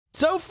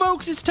So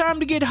folks, it's time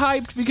to get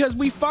hyped because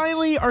we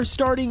finally are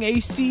starting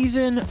a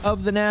season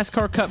of the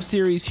NASCAR Cup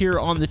Series here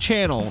on the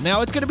channel.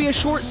 Now, it's going to be a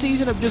short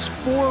season of just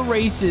 4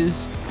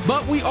 races,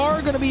 but we are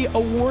going to be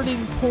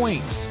awarding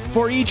points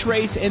for each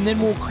race, and then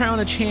we'll crown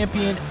a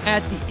champion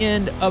at the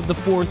end of the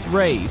 4th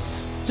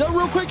race. So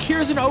real quick,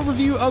 here's an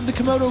overview of the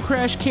Camodo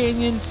Crash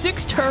Canyon.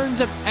 6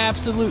 turns of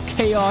absolute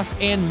chaos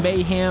and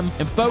mayhem.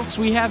 And folks,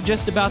 we have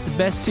just about the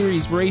best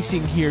series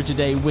racing here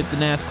today with the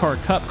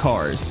NASCAR Cup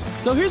cars.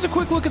 So here's a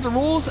quick look at the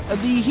rules.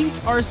 The heats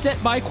are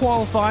set by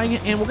qualifying,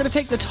 and we're going to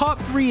take the top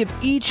 3 of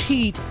each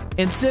heat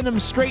and send them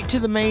straight to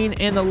the main,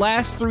 and the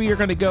last 3 are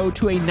going to go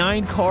to a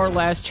 9-car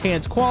last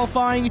chance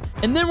qualifying.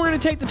 And then we're going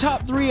to take the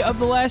top 3 of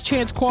the last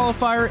chance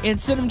qualifier and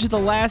send them to the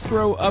last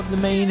row of the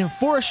main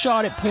for a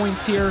shot at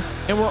points here.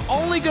 And we're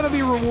only going to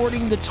be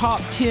rewarding the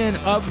top 10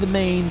 of the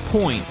main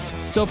points.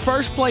 So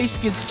first place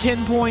gets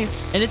 10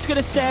 points, and it's going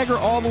to stagger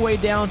all the way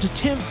down to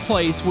 10th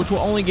place, which will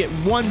only get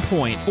 1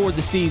 point for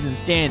the season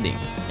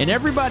standings. And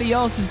everybody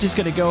else is just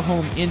going to go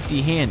home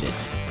empty-handed.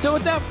 So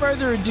without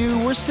further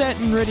ado, we're set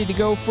and ready to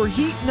go for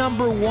heat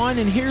number 1,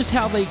 and here's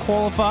how they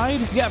qualified.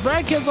 We got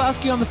Brad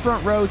Keselowski on the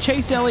front row,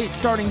 Chase Elliott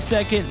starting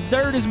 2nd,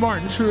 3rd is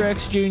Martin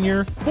Truex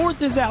Jr.,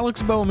 4th is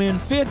Alex Bowman,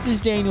 5th is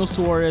Daniel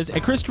Suarez,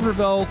 and Christopher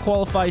Bell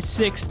qualifies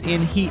 6th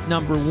in heat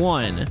number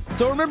 1.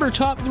 So remember,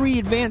 top 3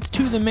 advance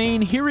to the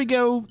main. Here we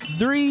go,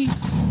 3,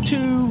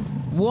 2,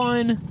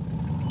 1,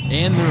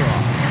 and they're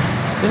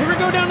off. So here we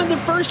go down in the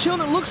first hill,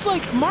 and it looks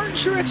like Martin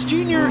Truex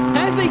Jr.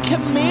 has a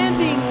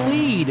commanding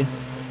lead.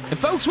 And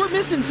folks, we're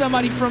missing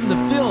somebody from the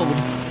field,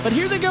 but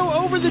here they go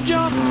over the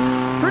jump.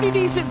 Pretty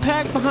decent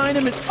pack behind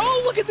him, and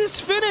oh, look at this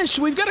finish.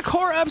 We've got a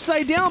car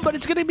upside down, but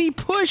it's going to be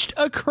pushed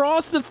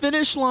across the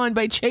finish line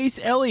by Chase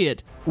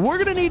Elliott. We're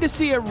going to need to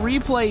see a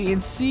replay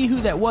and see who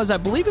that was. I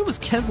believe it was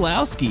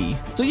Keselowski.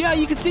 So yeah,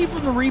 you can see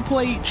from the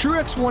replay,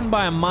 Truex won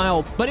by a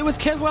mile, but it was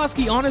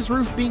Keselowski on his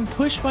roof being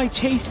pushed by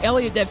Chase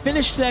Elliott that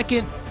finished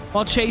 2nd,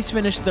 while Chase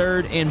finished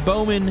 3rd, and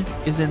Bowman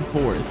is in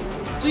 4th.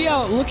 So yeah,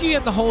 looking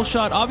at the whole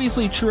shot,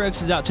 obviously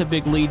Truex is out to a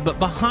big lead, but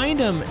behind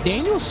him,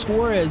 Daniel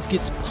Suarez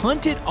gets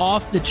punted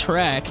off the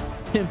track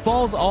and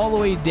falls all the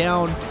way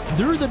down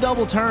through the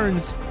double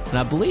turns, and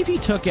I believe he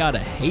took out a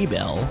hay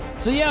bale.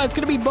 So yeah, it's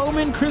going to be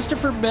Bowman,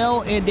 Christopher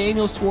Bell, and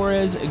Daniel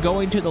Suarez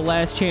going to the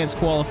last chance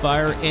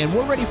qualifier, and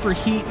we're ready for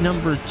heat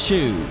number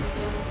 2.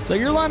 So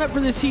your lineup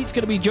for this heat is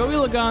going to be Joey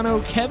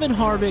Logano, Kevin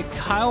Harvick,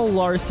 Kyle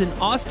Larson,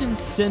 Austin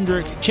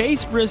Cindric,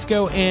 Chase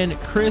Briscoe, and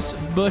Chris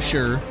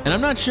Buescher. And I'm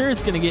not sure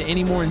it's going to get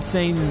any more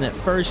insane than that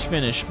first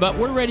finish, but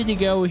we're ready to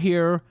go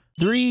here.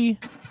 3,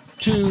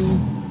 2,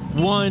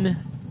 1,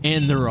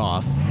 and they're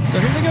off. So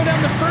here they go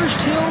down the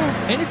first hill,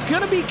 and it's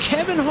going to be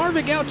Kevin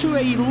Harvick out to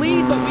a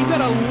lead, but we've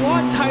got a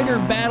lot tighter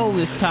battle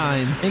this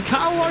time. And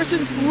Kyle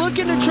Larson's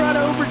looking to try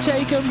to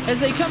overtake him as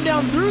they come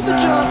down through the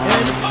jump,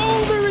 and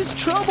oh, there is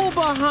trouble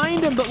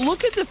behind him, but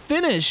look at the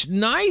finish.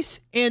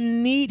 Nice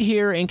and neat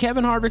here, and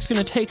Kevin Harvick's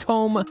going to take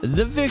home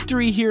the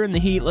victory here in the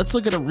heat. Let's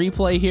look at a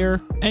replay here.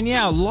 And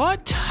yeah, a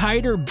lot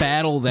tighter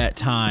battle that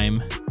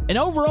time. And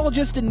overall,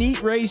 just a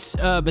neat race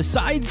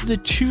besides the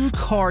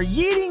 2-car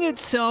yeeting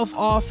itself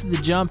off the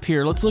jump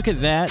here. Let's look at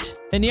that.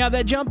 And yeah,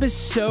 that jump is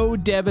so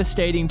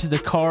devastating to the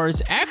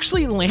cars.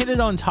 Actually landed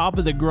on top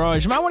of the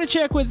garage. Might want to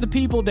check with the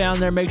people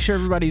down there, make sure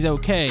everybody's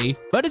okay.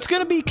 But it's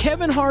going to be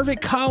Kevin Harvick,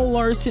 Kyle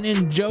Larson,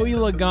 and Joey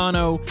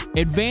Logano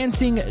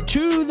advancing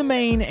to the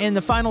main, and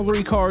the final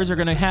 3 cars are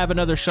going to have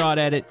another shot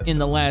at it in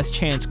the last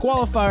chance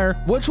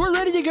qualifier, which we're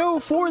ready to go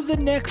for the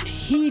next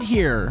heat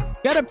here.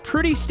 Got a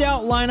pretty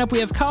stout lineup. We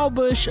have Kyle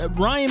Busch,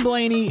 Ryan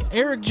Blaney,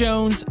 Eric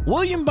Jones,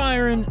 William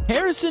Byron,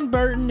 Harrison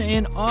Burton,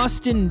 and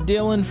Austin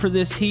Dillon for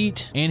this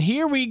heat. And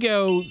here we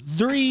go,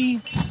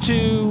 3,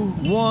 2,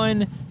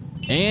 1,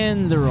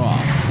 and they're off.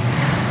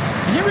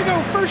 And here we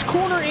go, first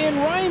corner, and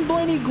Ryan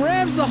Blaney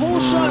grabs the whole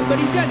shot, but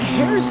he's got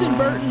Harrison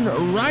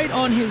Burton right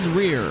on his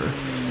rear.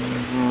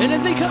 And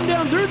as they come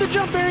down through the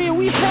jump area,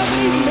 we have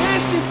a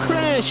massive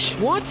crash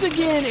once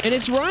again, and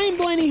it's Ryan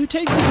Blaney who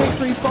takes the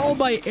victory, followed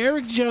by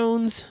Eric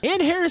Jones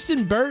and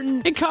Harrison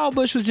Burton, and Kyle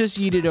Busch was just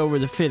yeeted over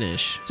the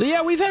finish. So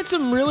yeah, we've had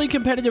some really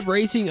competitive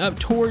racing up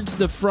towards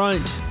the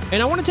front,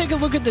 and I want to take a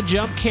look at the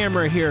jump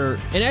camera here.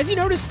 And as you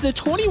notice, the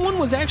 21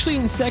 was actually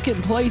in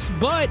 2nd place,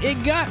 but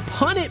it got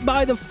punted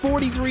by the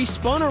 43,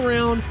 spun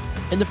around,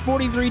 and the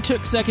 43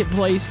 took 2nd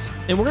place.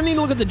 And we're going to need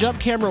to look at the jump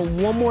camera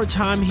one more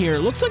time here. It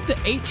looks like the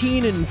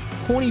 18 and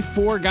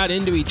 24 got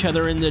into each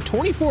other, and the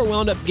 24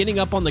 wound up getting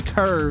up on the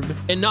curb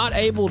and not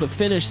able to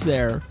finish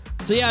there.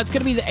 So yeah, it's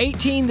going to be the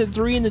 18, the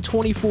 3, and the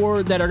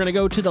 24 that are going to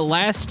go to the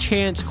last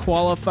chance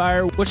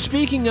qualifier, which,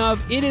 speaking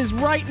of, it is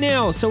right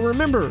now. So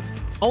remember,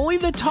 only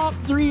the top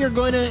 3 are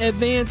going to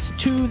advance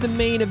to the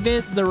main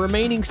event. The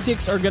remaining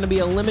 6 are going to be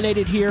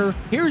eliminated here.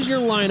 Here's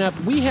your lineup.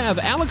 We have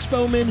Alex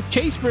Bowman,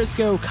 Chase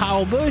Briscoe,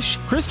 Kyle Busch,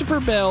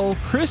 Christopher Bell,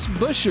 Chris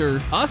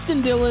Buescher,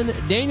 Austin Dillon,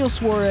 Daniel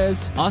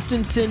Suarez,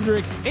 Austin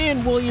Cindric,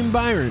 and William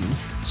Byron.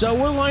 So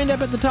we're lined up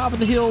at the top of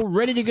the hill,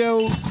 ready to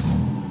go.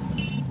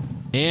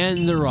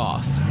 And they're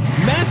off.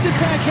 Massive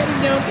pack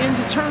heading down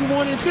into turn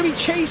 1. It's going to be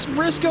Chase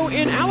Briscoe,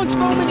 and Alex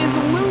Bowman is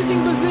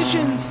losing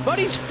positions, but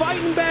he's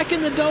fighting back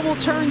in the double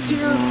turns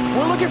here.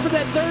 We're looking for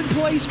that third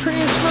place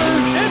transfer,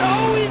 and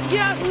oh, it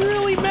got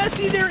really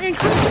messy there, and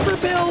Christopher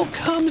Bell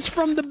comes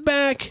from the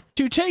back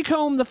to take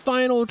home the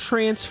final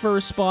transfer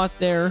spot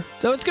there.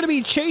 So it's going to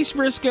be Chase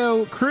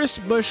Briscoe, Chris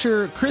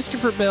Buescher,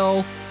 Christopher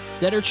Bell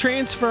that are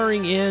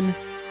transferring in,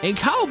 and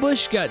Kyle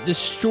Busch got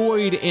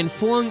destroyed and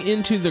flung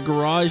into the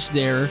garage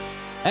there.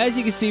 As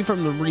you can see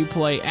from the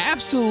replay,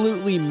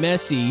 absolutely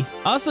messy.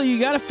 Also, you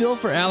got to feel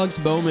for Alex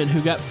Bowman, who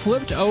got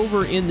flipped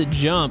over in the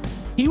jump.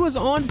 He was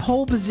on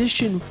pole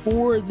position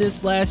for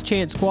this last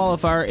chance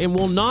qualifier and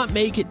will not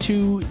make it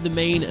to the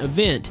main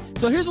event.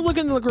 So here's a look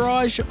in the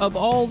garage of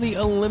all the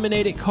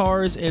eliminated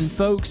cars, and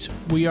folks,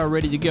 we are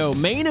ready to go.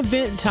 Main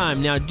event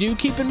time. Now do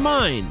keep in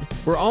mind,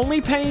 we're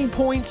only paying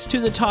points to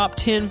the top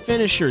 10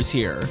 finishers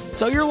here.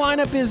 So your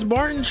lineup is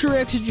Martin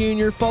Truex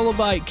Jr., followed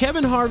by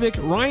Kevin Harvick,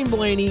 Ryan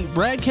Blaney,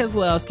 Brad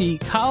Keselowski,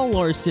 Kyle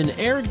Larson,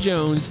 Eric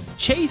Jones,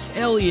 Chase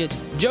Elliott,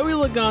 Joey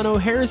Logano,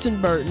 Harrison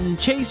Burton,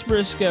 Chase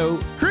Briscoe,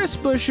 Chris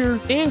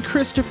Buescher, and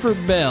Christopher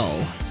Bell.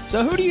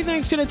 So who do you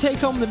think is going to take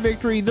home the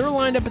victory? They're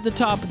lined up at the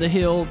top of the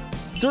hill.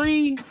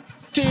 3,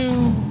 2,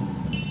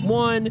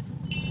 1,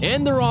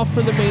 and they're off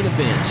for the main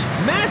event.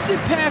 Massive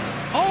pack,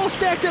 all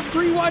stacked up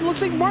 3 wide.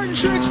 Looks like Martin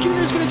Truex Jr.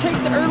 is going to take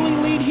the early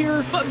lead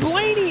here, but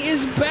Blaney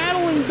is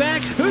battling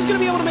back. Who's going to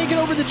be able to make it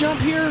over the jump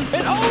here?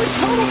 And oh, it's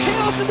total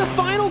chaos in the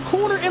final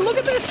corner. And look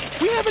at this.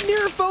 We have a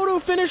near photo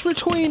finish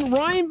between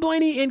Ryan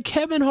Blaney and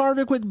Kevin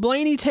Harvick, with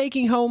Blaney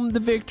taking home the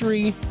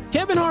victory.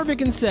 Kevin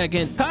Harvick in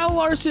second, Kyle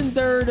Larson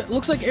third,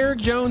 looks like Eric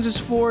Jones is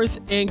fourth,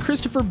 and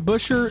Christopher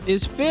Buescher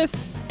is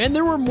fifth. And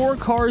there were more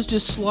cars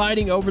just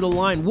sliding over the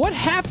line. What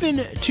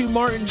happened to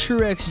Martin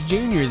Truex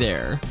Jr.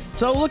 there?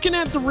 So looking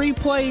at the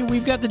replay,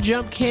 we've got the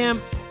jump cam,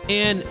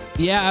 and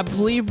yeah, I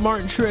believe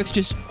Martin Truex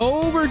just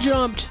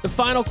overjumped the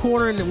final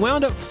corner and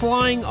wound up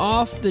flying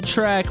off the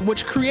track,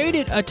 which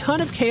created a ton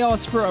of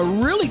chaos for a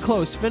really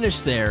close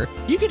finish there.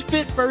 You could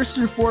fit first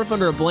through fourth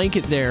under a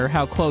blanket there,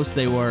 how close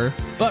they were.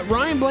 But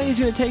Ryan Blaney's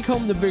going to take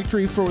home the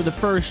victory for the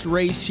first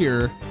race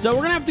here. So we're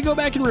going to have to go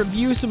back and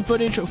review some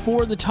footage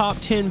for the top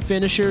 10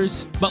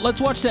 finishers. But let's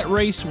watch that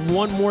race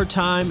one more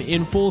time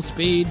in full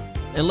speed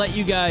and let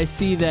you guys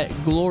see that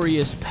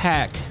glorious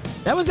pack.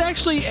 That was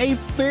actually a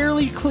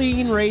fairly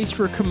clean race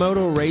for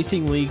Camodo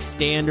Racing League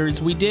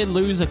standards. We did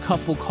lose a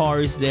couple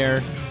cars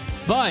there,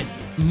 but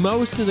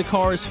most of the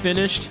cars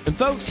finished. And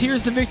folks,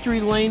 here's the victory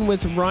lane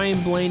with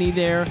Ryan Blaney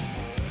there.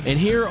 And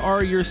here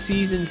are your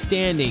season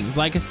standings.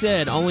 Like I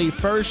said, only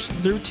 1st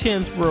through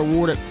 10th were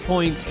awarded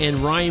points, and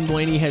Ryan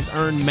Blaney has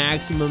earned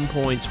maximum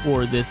points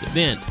for this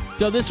event.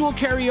 So this will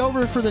carry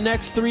over for the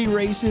next 3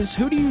 races.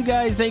 Who do you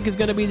guys think is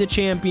going to be the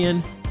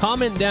champion?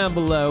 Comment down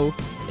below,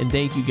 and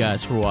thank you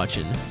guys for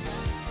watching.